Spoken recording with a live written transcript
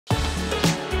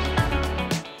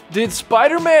Did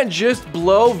Spider-Man just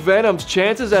blow Venom's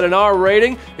chances at an R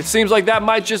rating? It seems like that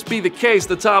might just be the case.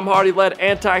 The Tom Hardy-led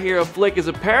anti-hero flick is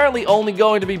apparently only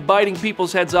going to be biting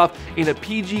people's heads off in a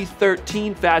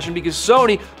PG-13 fashion because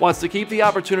Sony wants to keep the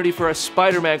opportunity for a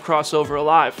Spider-Man crossover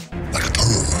alive. Like a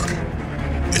bird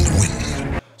in the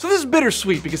wind. So this is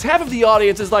bittersweet because half of the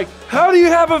audience is like, how do you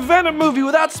have a Venom movie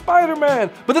without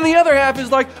Spider-Man? But then the other half is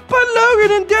like, but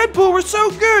Logan and Deadpool were so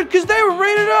good because they were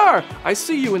rated R. I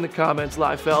see you in the comments,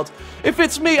 Liefeld. If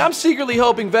it's me, I'm secretly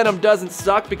hoping Venom doesn't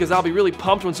suck because I'll be really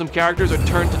pumped when some characters are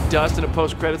turned to dust in a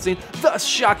post-credit scene, thus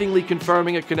shockingly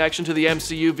confirming a connection to the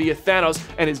MCU via Thanos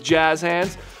and his jazz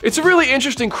hands. It's a really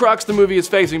interesting crux the movie is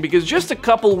facing because just a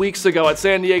couple weeks ago at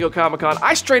San Diego Comic-Con,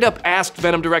 I straight up asked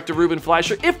Venom director Ruben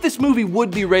Fleischer if this movie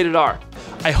would be rated R.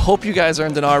 I hope you guys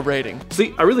earned an R rating.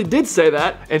 See, I really did say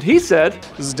that, and he said,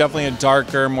 this is definitely a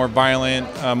darker, more violent,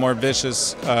 more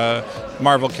vicious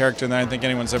Marvel character than I think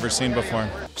anyone's ever seen before.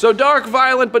 So dark,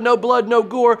 violent, but no blood, no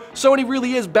gore, Sony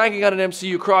really is banking on an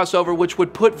MCU crossover which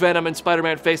would put Venom and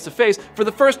Spider-Man face to face for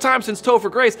the first time since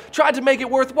Topher Grace tried to make it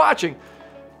worth watching.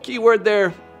 Keyword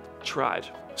there, tried.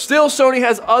 Still, Sony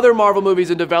has other Marvel movies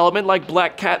in development like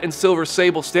Black Cat and Silver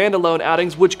Sable standalone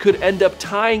outings which could end up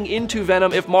tying into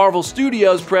Venom if Marvel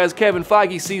Studios pres Kevin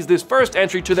Feige sees this first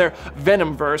entry to their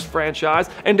Venom-verse franchise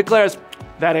and declares,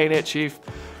 that ain't it, Chief.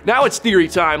 Now it's theory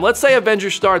time. Let's say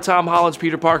Avengers star Tom Holland's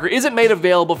Peter Parker isn't made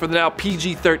available for the now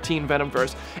PG-13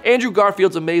 Venom-verse. Andrew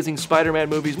Garfield's amazing Spider-Man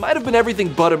movies might have been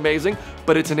everything but amazing,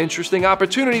 but it's an interesting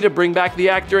opportunity to bring back the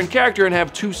actor and character and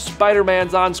have two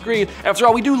Spider-Mans on screen. After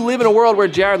all, we do live in a world where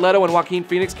Jared Leto and Joaquin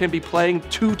Phoenix can be playing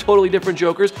two totally different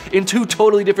Jokers in two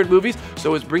totally different movies,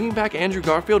 so is bringing back Andrew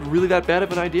Garfield really that bad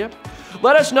of an idea?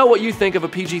 Let us know what you think of a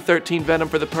PG-13 Venom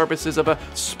for the purposes of a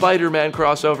Spider-Man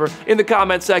crossover in the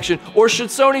comment section, or should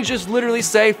Sony just literally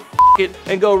say F it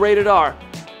and go rated R?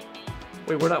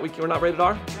 Wait, we're not rated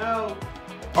R? No.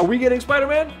 Are we getting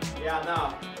Spider-Man? Yeah,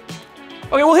 no.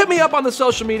 Okay, well hit me up on the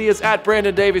social medias at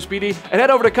Brandon Davis PD and head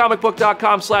over to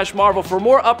Comicbook.com/Marvel for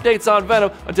more updates on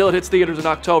Venom until it hits theaters in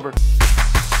October.